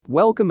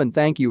Welcome and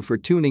thank you for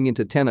tuning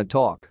into Tenna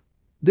Talk.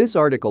 This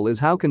article is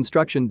how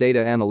construction data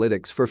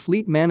analytics for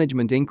fleet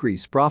management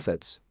increase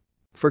profits.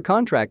 For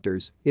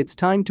contractors, it's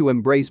time to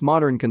embrace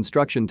modern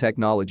construction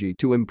technology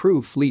to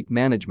improve fleet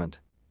management.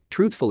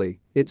 Truthfully,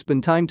 it's been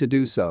time to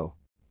do so.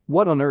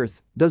 What on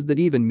earth does that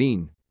even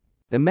mean?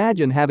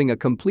 Imagine having a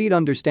complete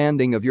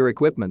understanding of your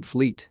equipment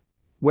fleet.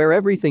 Where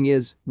everything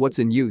is, what's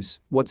in use,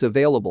 what's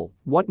available,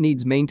 what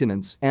needs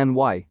maintenance, and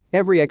why.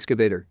 Every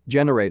excavator,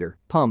 generator,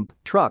 pump,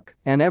 truck,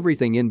 and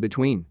everything in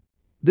between.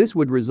 This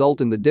would result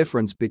in the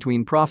difference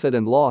between profit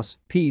and loss,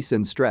 peace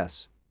and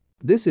stress.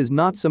 This is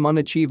not some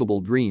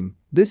unachievable dream,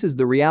 this is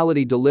the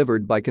reality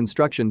delivered by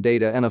construction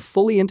data and a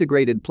fully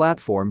integrated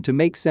platform to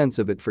make sense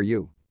of it for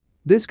you.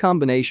 This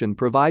combination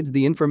provides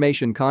the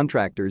information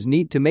contractors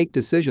need to make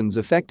decisions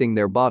affecting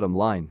their bottom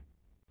line.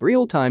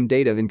 Real-time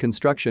data in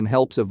construction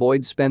helps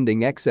avoid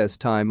spending excess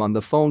time on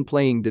the phone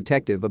playing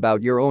detective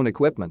about your own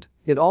equipment.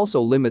 It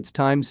also limits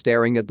time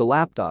staring at the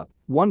laptop,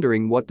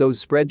 wondering what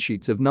those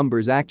spreadsheets of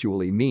numbers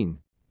actually mean.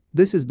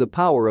 This is the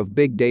power of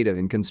big data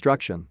in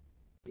construction.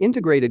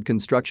 Integrated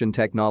construction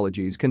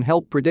technologies can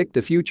help predict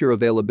the future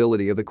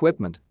availability of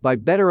equipment by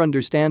better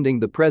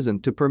understanding the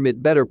present to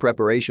permit better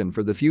preparation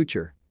for the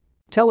future.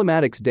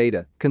 Telematics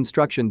data,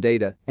 construction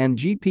data, and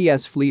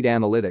GPS fleet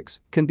analytics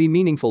can be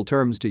meaningful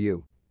terms to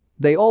you.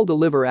 They all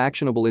deliver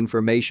actionable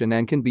information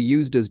and can be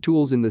used as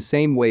tools in the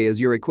same way as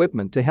your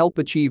equipment to help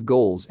achieve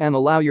goals and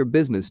allow your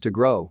business to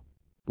grow.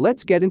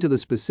 Let's get into the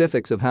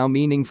specifics of how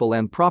meaningful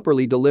and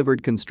properly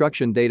delivered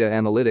construction data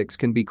analytics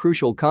can be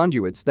crucial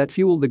conduits that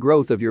fuel the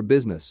growth of your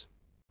business.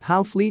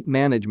 How fleet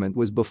management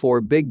was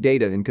before big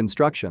data in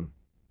construction.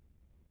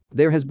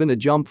 There has been a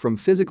jump from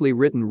physically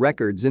written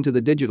records into the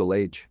digital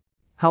age.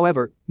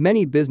 However,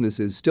 many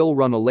businesses still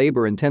run a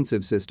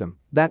labor-intensive system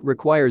that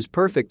requires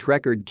perfect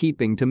record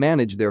keeping to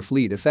manage their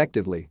fleet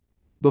effectively.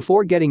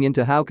 Before getting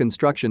into how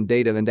construction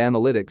data and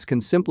analytics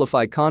can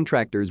simplify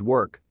contractors'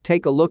 work,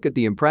 take a look at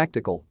the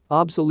impractical,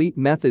 obsolete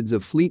methods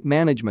of fleet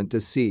management to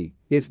see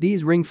if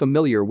these ring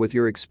familiar with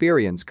your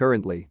experience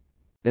currently.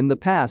 In the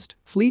past,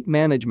 fleet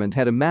management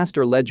had a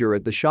master ledger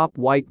at the shop,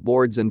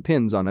 whiteboards and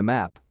pins on a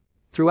map.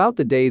 Throughout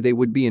the day they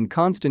would be in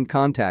constant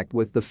contact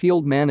with the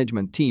field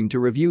management team to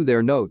review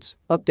their notes,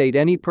 update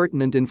any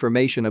pertinent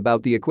information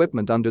about the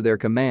equipment under their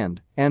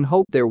command, and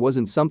hope there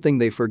wasn't something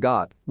they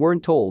forgot,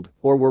 weren't told,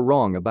 or were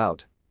wrong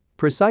about.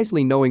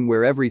 Precisely knowing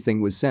where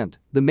everything was sent,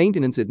 the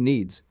maintenance it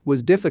needs,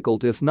 was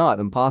difficult if not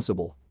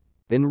impossible.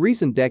 In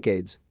recent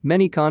decades,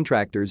 many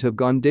contractors have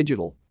gone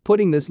digital,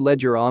 putting this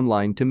ledger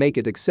online to make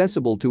it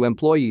accessible to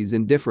employees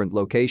in different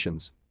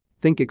locations.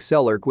 Think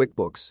Excel or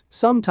QuickBooks.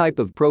 Some type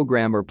of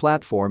program or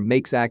platform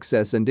makes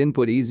access and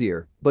input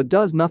easier, but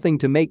does nothing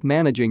to make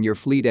managing your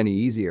fleet any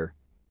easier.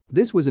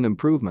 This was an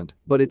improvement,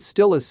 but it's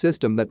still a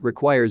system that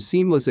requires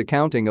seamless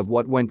accounting of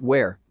what went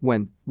where,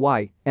 when,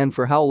 why, and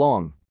for how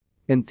long.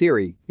 In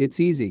theory, it's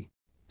easy.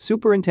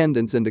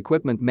 Superintendents and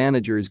equipment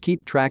managers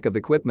keep track of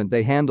equipment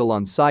they handle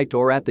on site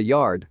or at the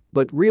yard,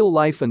 but real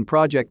life and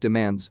project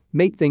demands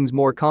make things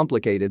more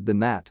complicated than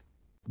that.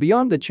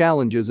 Beyond the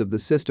challenges of the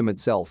system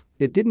itself,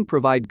 it didn't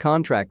provide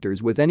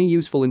contractors with any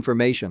useful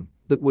information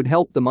that would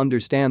help them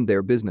understand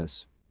their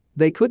business.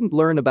 They couldn't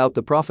learn about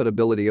the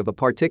profitability of a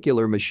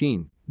particular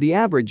machine, the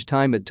average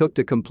time it took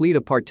to complete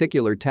a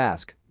particular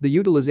task, the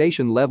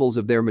utilization levels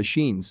of their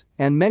machines,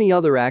 and many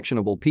other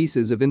actionable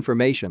pieces of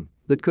information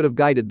that could have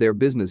guided their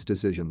business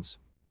decisions.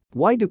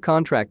 Why do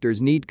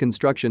contractors need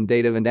construction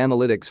data and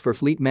analytics for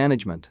fleet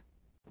management?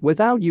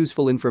 Without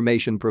useful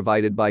information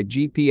provided by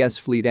GPS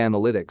fleet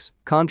analytics,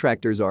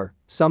 contractors are,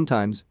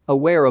 sometimes,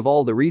 aware of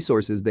all the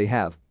resources they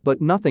have, but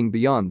nothing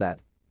beyond that.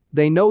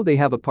 They know they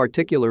have a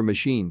particular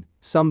machine,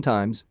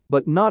 sometimes,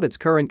 but not its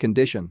current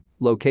condition,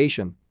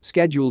 location,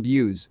 scheduled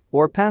use,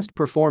 or past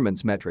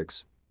performance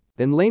metrics.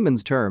 In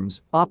layman's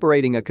terms,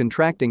 operating a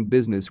contracting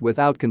business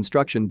without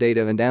construction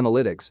data and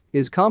analytics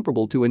is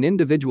comparable to an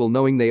individual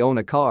knowing they own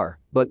a car,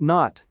 but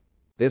not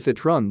if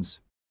it runs,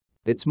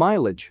 its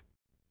mileage,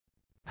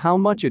 how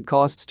much it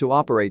costs to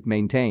operate,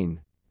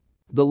 maintain,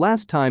 the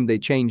last time they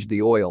changed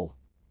the oil,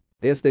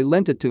 if they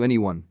lent it to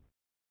anyone,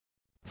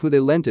 who they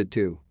lent it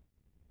to,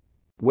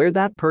 where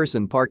that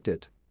person parked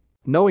it.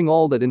 Knowing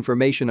all that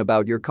information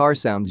about your car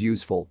sounds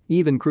useful,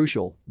 even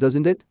crucial,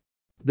 doesn't it?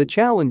 The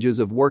challenges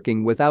of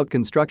working without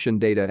construction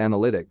data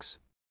analytics.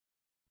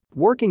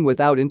 Working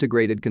without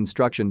integrated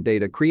construction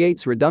data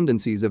creates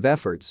redundancies of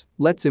efforts,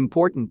 lets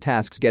important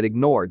tasks get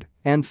ignored,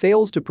 and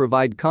fails to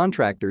provide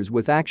contractors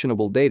with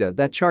actionable data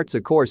that charts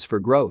a course for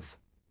growth.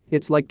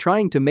 It's like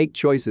trying to make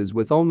choices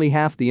with only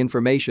half the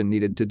information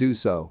needed to do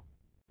so.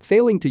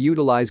 Failing to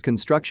utilize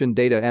construction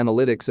data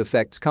analytics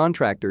affects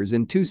contractors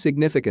in two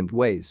significant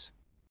ways.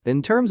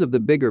 In terms of the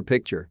bigger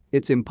picture,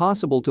 it's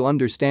impossible to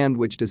understand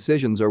which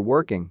decisions are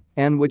working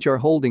and which are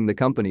holding the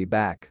company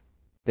back.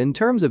 In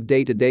terms of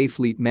day-to-day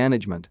fleet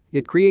management,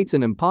 it creates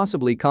an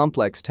impossibly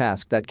complex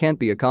task that can't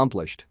be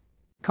accomplished.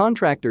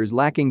 Contractors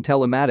lacking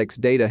telematics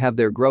data have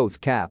their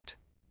growth capped.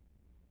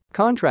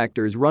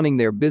 Contractors running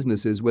their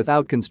businesses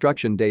without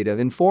construction data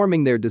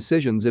informing their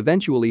decisions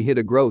eventually hit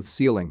a growth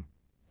ceiling.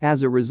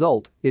 As a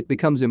result, it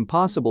becomes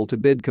impossible to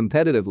bid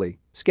competitively,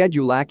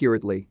 schedule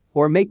accurately,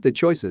 or make the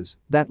choices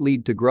that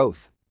lead to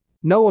growth.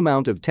 No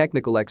amount of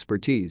technical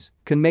expertise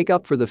can make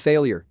up for the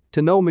failure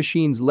to know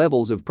machines'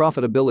 levels of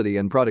profitability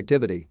and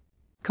productivity.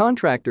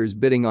 Contractors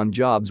bidding on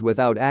jobs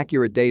without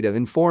accurate data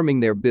informing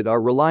their bid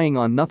are relying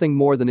on nothing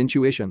more than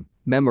intuition,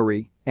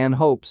 memory, and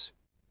hopes.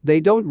 They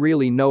don't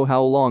really know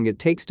how long it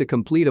takes to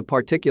complete a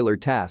particular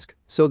task,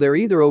 so they're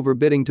either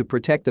overbidding to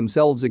protect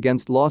themselves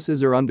against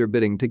losses or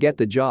underbidding to get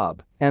the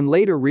job, and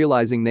later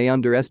realizing they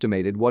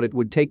underestimated what it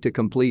would take to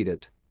complete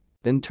it.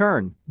 In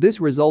turn, this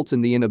results in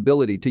the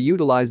inability to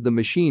utilize the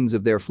machines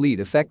of their fleet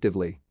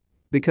effectively.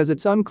 Because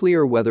it's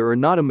unclear whether or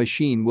not a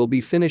machine will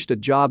be finished at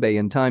job A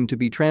in time to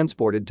be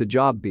transported to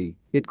job B,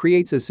 it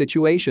creates a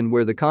situation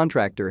where the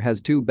contractor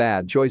has two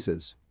bad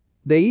choices.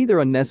 They either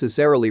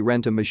unnecessarily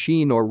rent a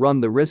machine or run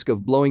the risk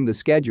of blowing the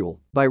schedule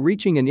by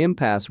reaching an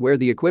impasse where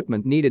the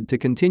equipment needed to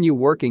continue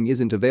working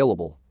isn't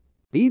available.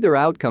 Either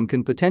outcome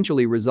can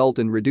potentially result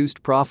in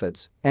reduced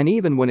profits, and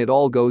even when it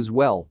all goes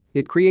well,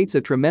 it creates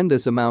a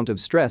tremendous amount of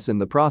stress in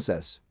the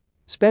process.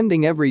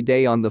 Spending every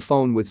day on the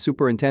phone with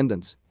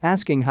superintendents,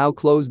 asking how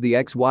close the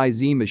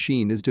XYZ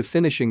machine is to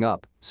finishing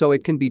up so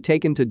it can be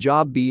taken to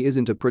job B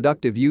isn't a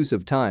productive use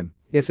of time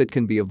if it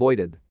can be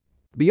avoided.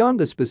 Beyond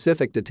the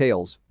specific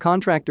details,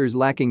 contractors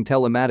lacking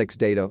telematics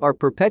data are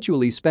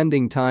perpetually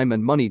spending time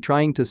and money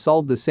trying to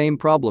solve the same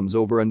problems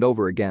over and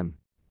over again.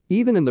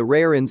 Even in the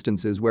rare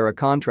instances where a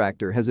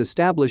contractor has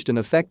established an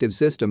effective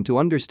system to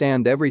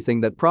understand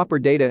everything that proper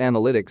data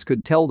analytics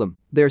could tell them,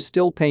 they're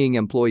still paying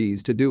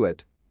employees to do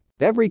it.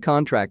 Every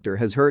contractor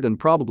has heard and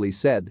probably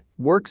said,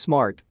 "Work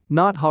smart,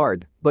 not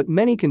hard," but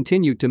many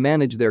continue to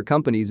manage their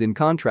companies in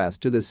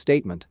contrast to this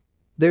statement.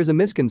 There's a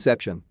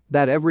misconception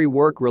that every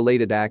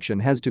work-related action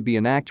has to be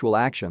an actual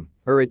action,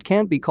 or it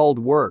can't be called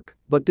work,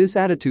 but this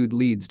attitude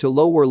leads to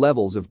lower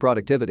levels of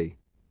productivity.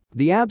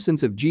 The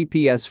absence of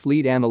GPS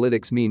fleet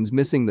analytics means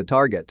missing the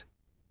target.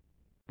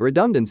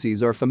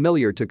 Redundancies are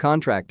familiar to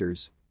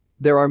contractors.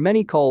 There are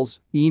many calls,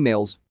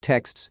 emails,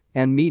 texts,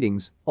 and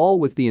meetings, all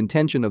with the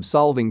intention of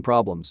solving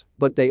problems,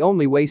 but they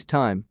only waste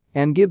time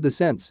and give the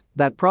sense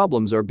that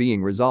problems are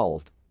being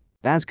resolved.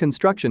 As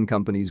construction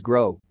companies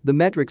grow, the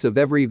metrics of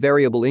every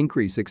variable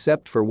increase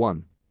except for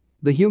one: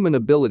 the human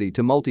ability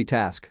to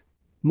multitask.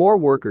 More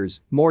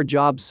workers, more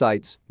job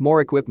sites,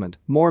 more equipment,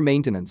 more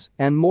maintenance,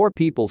 and more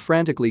people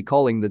frantically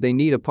calling that they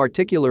need a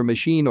particular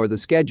machine or the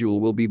schedule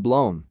will be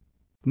blown.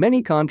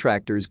 Many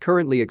contractors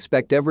currently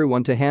expect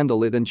everyone to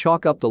handle it and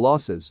chalk up the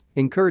losses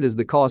incurred as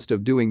the cost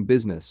of doing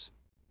business.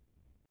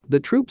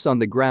 The troops on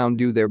the ground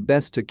do their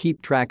best to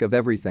keep track of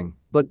everything,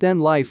 but then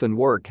life and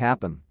work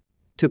happen.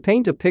 To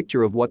paint a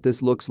picture of what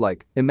this looks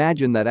like,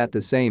 imagine that at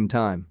the same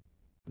time,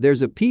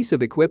 there's a piece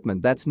of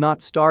equipment that's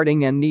not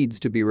starting and needs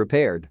to be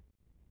repaired.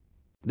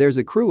 There's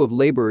a crew of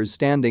laborers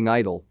standing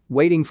idle,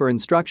 waiting for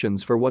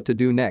instructions for what to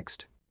do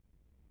next.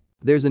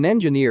 There's an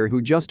engineer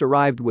who just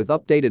arrived with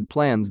updated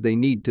plans they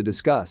need to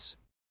discuss.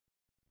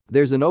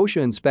 There's an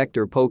OSHA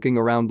inspector poking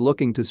around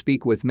looking to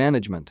speak with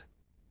management.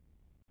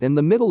 In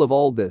the middle of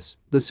all this,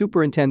 the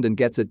superintendent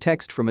gets a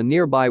text from a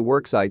nearby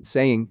worksite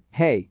saying,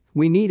 "Hey,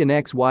 we need an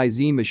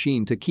XYZ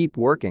machine to keep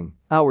working,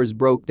 ours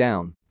broke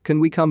down, can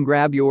we come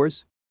grab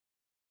yours?"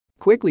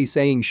 Quickly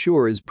saying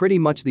sure is pretty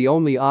much the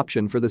only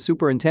option for the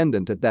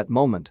superintendent at that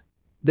moment.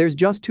 There's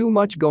just too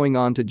much going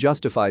on to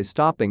justify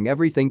stopping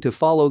everything to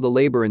follow the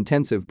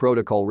labor-intensive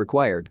protocol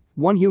required.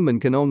 One human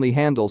can only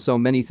handle so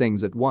many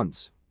things at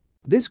once.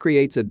 This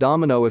creates a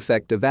domino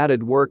effect of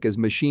added work as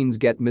machines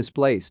get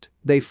misplaced,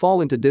 they fall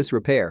into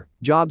disrepair,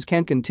 jobs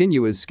can't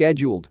continue as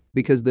scheduled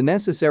because the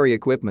necessary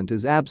equipment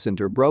is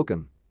absent or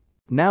broken.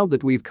 Now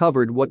that we've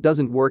covered what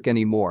doesn't work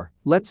anymore,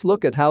 let's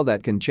look at how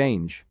that can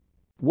change.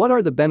 What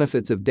are the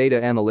benefits of data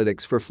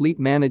analytics for fleet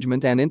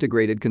management and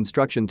integrated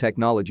construction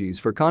technologies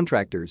for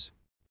contractors?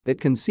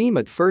 It can seem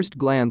at first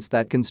glance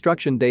that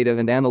construction data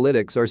and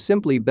analytics are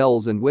simply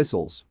bells and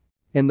whistles.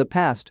 In the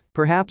past,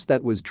 perhaps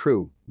that was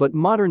true, but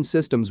modern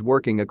systems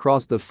working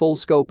across the full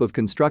scope of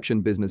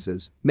construction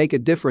businesses make a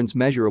difference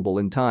measurable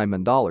in time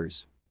and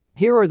dollars.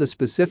 Here are the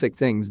specific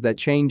things that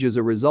change as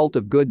a result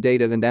of good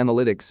data and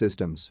analytics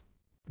systems.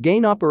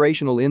 Gain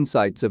operational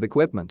insights of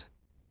equipment.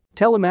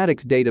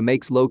 Telematics data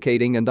makes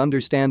locating and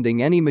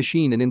understanding any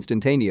machine an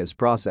instantaneous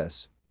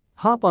process.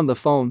 Hop on the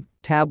phone,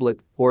 tablet,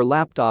 or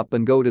laptop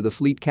and go to the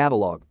fleet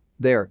catalog.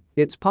 There,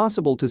 it's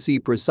possible to see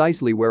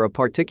precisely where a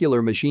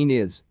particular machine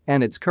is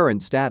and its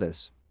current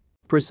status.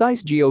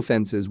 Precise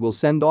geofences will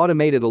send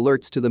automated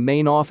alerts to the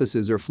main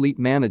offices or fleet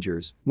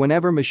managers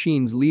whenever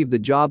machines leave the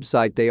job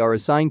site they are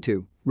assigned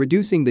to,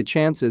 reducing the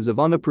chances of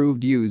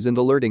unapproved use and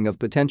alerting of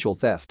potential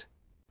theft.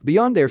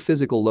 Beyond their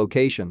physical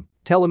location,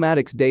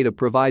 telematics data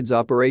provides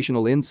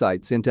operational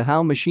insights into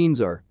how machines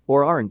are,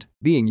 or aren't,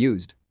 being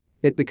used.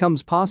 It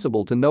becomes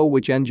possible to know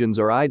which engines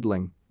are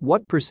idling,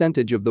 what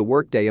percentage of the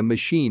workday a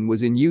machine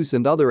was in use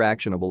and other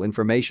actionable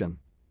information.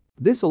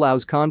 This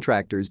allows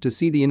contractors to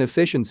see the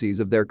inefficiencies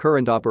of their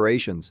current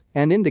operations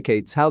and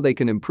indicates how they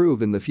can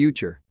improve in the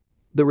future.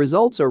 The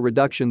results are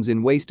reductions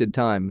in wasted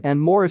time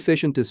and more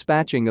efficient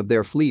dispatching of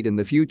their fleet in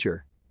the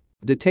future.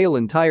 Detail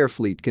entire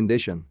fleet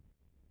condition.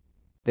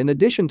 In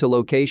addition to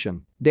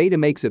location, data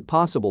makes it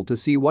possible to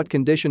see what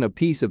condition a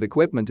piece of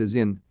equipment is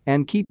in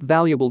and keep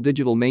valuable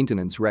digital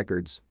maintenance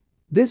records.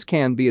 This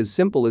can be as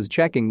simple as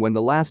checking when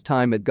the last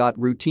time it got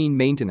routine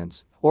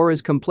maintenance, or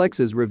as complex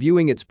as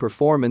reviewing its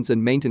performance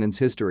and maintenance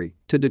history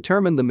to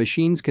determine the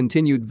machine's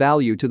continued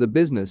value to the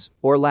business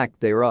or lack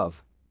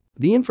thereof.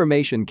 The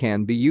information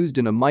can be used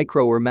in a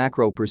micro or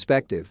macro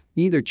perspective,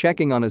 either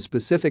checking on a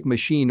specific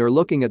machine or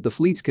looking at the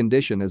fleet's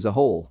condition as a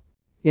whole.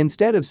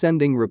 Instead of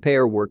sending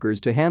repair workers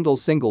to handle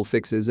single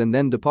fixes and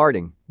then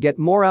departing, get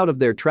more out of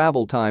their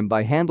travel time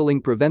by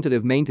handling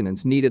preventative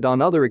maintenance needed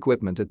on other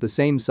equipment at the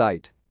same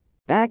site.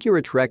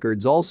 Accurate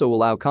records also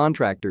allow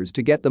contractors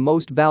to get the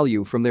most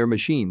value from their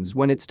machines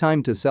when it's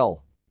time to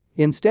sell.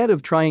 Instead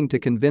of trying to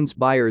convince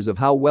buyers of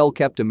how well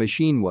kept a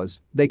machine was,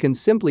 they can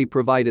simply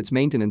provide its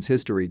maintenance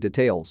history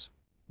details.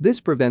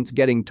 This prevents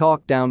getting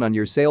talked down on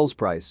your sales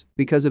price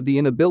because of the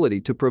inability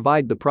to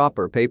provide the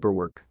proper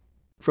paperwork.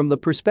 From the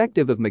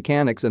perspective of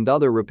mechanics and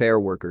other repair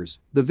workers,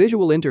 the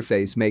visual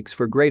interface makes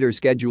for greater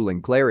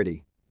scheduling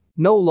clarity.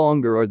 No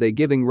longer are they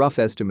giving rough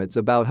estimates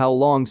about how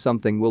long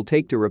something will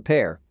take to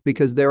repair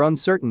because they're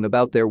uncertain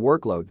about their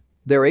workload.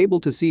 They're able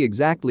to see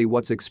exactly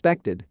what's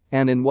expected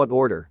and in what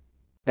order.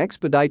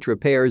 Expedite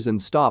repairs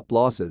and stop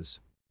losses.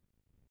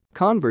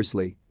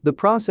 Conversely, the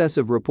process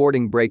of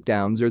reporting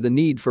breakdowns or the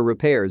need for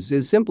repairs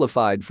is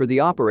simplified for the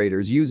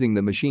operators using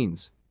the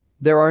machines.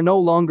 There are no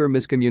longer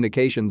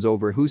miscommunications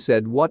over who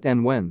said what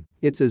and when.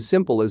 It's as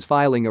simple as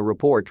filing a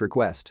report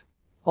request.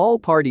 All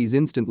parties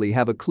instantly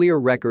have a clear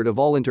record of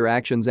all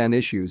interactions and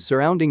issues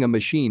surrounding a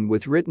machine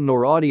with written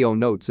or audio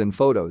notes and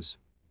photos.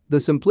 The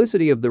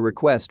simplicity of the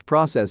request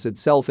process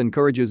itself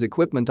encourages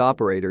equipment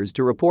operators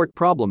to report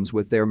problems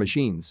with their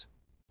machines.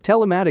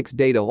 Telematics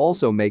data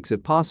also makes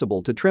it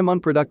possible to trim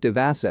unproductive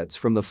assets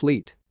from the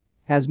fleet.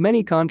 As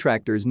many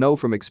contractors know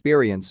from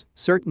experience,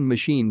 certain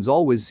machines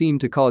always seem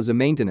to cause a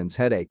maintenance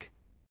headache.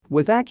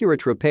 With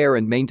accurate repair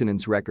and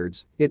maintenance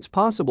records, it's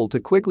possible to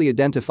quickly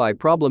identify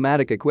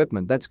problematic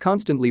equipment that's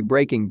constantly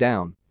breaking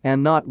down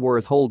and not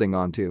worth holding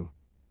onto.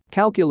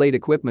 Calculate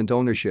equipment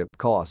ownership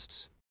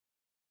costs.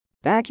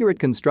 Accurate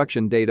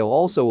construction data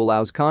also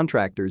allows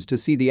contractors to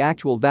see the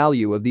actual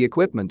value of the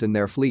equipment in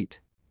their fleet.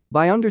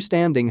 By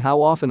understanding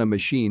how often a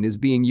machine is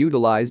being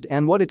utilized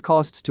and what it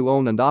costs to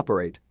own and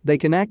operate, they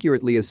can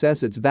accurately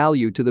assess its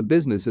value to the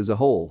business as a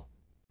whole.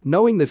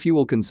 Knowing the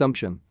fuel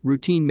consumption,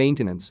 routine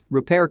maintenance,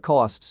 repair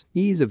costs,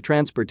 ease of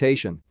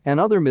transportation, and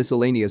other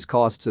miscellaneous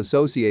costs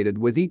associated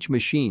with each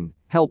machine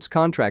helps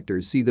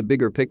contractors see the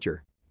bigger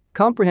picture.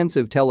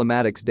 Comprehensive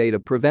telematics data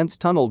prevents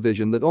tunnel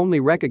vision that only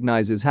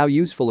recognizes how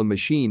useful a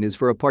machine is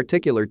for a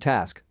particular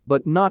task,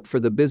 but not for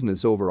the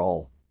business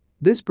overall.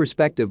 This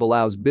perspective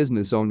allows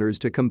business owners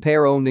to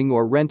compare owning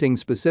or renting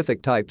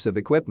specific types of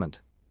equipment.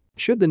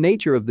 Should the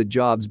nature of the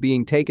jobs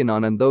being taken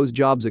on and those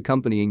jobs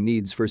accompanying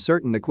needs for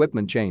certain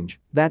equipment change,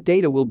 that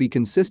data will be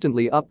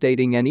consistently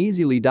updating and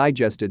easily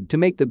digested to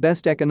make the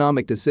best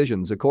economic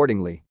decisions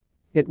accordingly.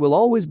 It will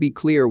always be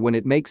clear when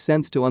it makes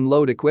sense to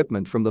unload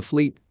equipment from the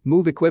fleet,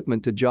 move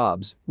equipment to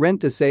jobs,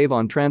 rent to save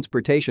on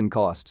transportation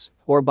costs,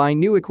 or buy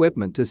new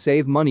equipment to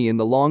save money in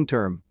the long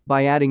term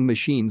by adding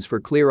machines for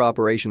clear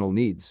operational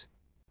needs.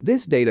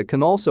 This data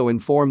can also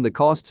inform the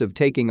costs of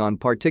taking on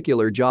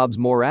particular jobs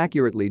more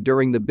accurately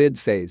during the bid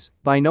phase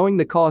by knowing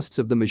the costs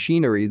of the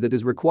machinery that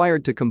is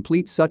required to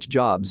complete such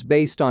jobs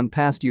based on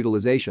past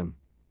utilization.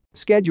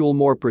 Schedule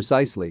more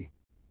precisely.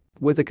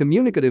 With a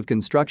communicative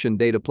construction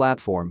data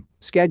platform,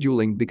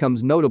 scheduling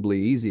becomes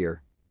notably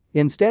easier.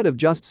 Instead of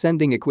just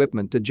sending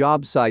equipment to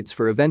job sites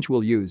for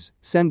eventual use,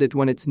 send it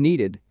when it's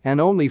needed and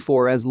only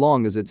for as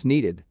long as it's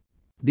needed.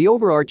 The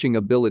overarching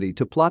ability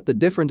to plot the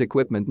different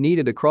equipment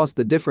needed across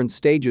the different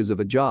stages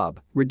of a job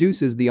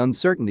reduces the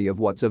uncertainty of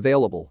what's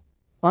available.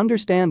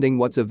 Understanding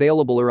what's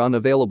available or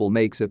unavailable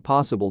makes it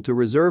possible to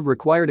reserve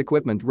required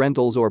equipment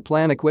rentals or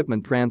plan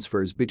equipment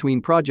transfers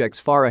between projects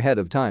far ahead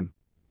of time.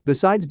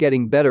 Besides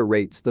getting better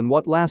rates than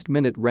what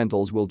last-minute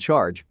rentals will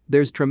charge,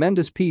 there's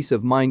tremendous peace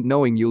of mind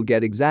knowing you'll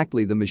get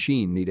exactly the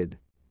machine needed.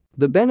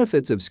 The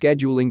benefits of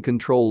scheduling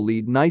control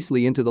lead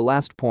nicely into the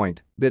last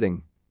point,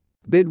 bidding.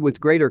 Bid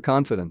with greater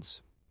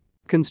confidence.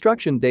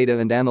 Construction data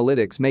and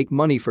analytics make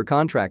money for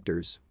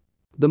contractors.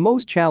 The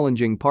most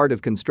challenging part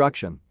of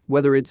construction,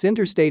 whether it's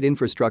interstate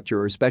infrastructure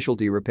or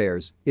specialty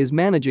repairs, is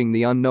managing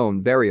the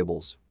unknown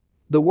variables.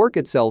 The work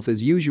itself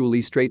is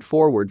usually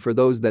straightforward for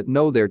those that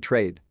know their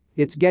trade.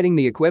 It's getting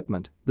the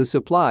equipment, the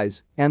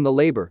supplies, and the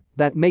labor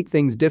that make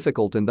things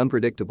difficult and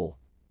unpredictable.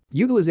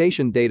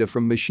 Utilization data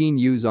from machine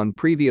use on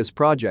previous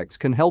projects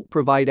can help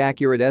provide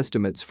accurate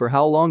estimates for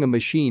how long a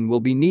machine will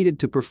be needed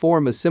to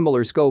perform a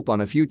similar scope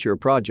on a future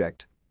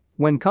project.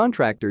 When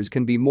contractors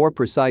can be more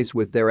precise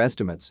with their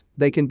estimates,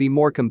 they can be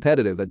more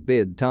competitive at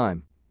bid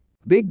time.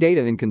 Big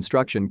data in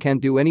construction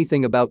can't do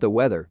anything about the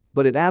weather,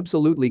 but it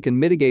absolutely can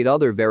mitigate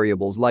other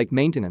variables like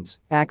maintenance,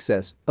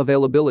 access,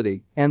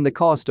 availability, and the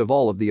cost of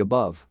all of the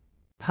above.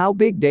 How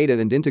big data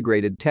and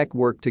integrated tech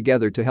work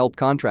together to help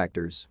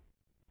contractors.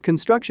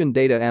 Construction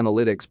data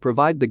analytics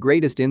provide the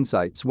greatest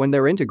insights when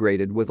they're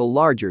integrated with a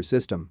larger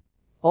system.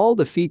 All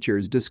the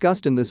features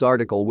discussed in this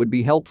article would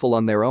be helpful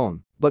on their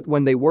own, but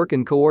when they work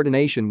in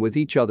coordination with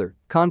each other,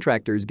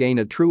 contractors gain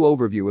a true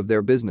overview of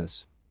their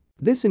business.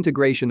 This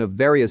integration of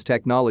various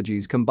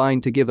technologies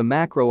combine to give a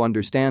macro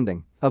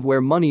understanding of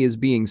where money is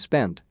being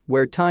spent,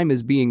 where time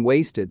is being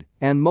wasted,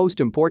 and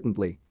most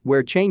importantly,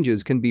 where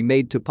changes can be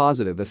made to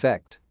positive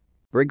effect.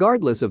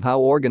 Regardless of how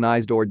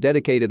organized or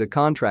dedicated a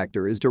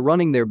contractor is to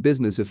running their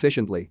business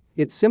efficiently,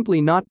 it's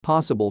simply not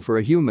possible for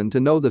a human to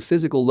know the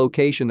physical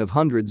location of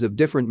hundreds of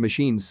different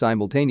machines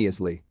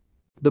simultaneously.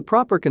 The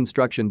proper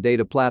construction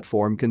data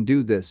platform can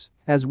do this,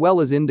 as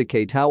well as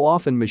indicate how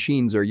often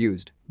machines are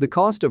used, the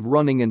cost of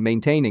running and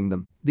maintaining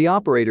them, the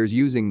operators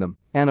using them,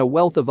 and a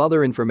wealth of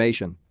other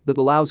information that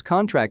allows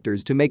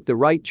contractors to make the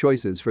right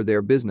choices for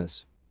their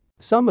business.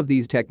 Some of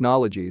these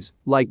technologies,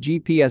 like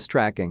GPS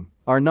tracking,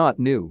 are not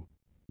new.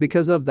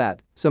 Because of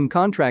that, some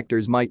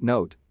contractors might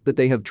note that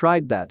they have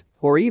tried that,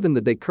 or even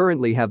that they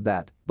currently have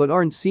that, but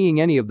aren't seeing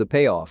any of the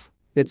payoff.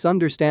 It's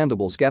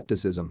understandable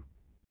skepticism.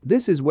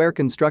 This is where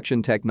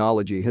construction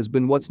technology has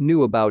been. What's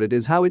new about it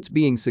is how it's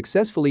being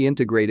successfully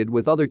integrated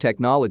with other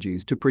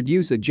technologies to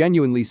produce a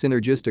genuinely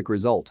synergistic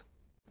result.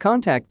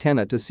 Contact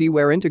Tenna to see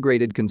where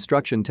integrated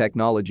construction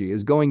technology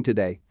is going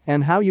today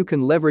and how you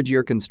can leverage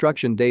your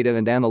construction data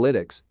and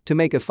analytics to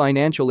make a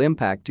financial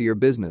impact to your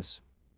business.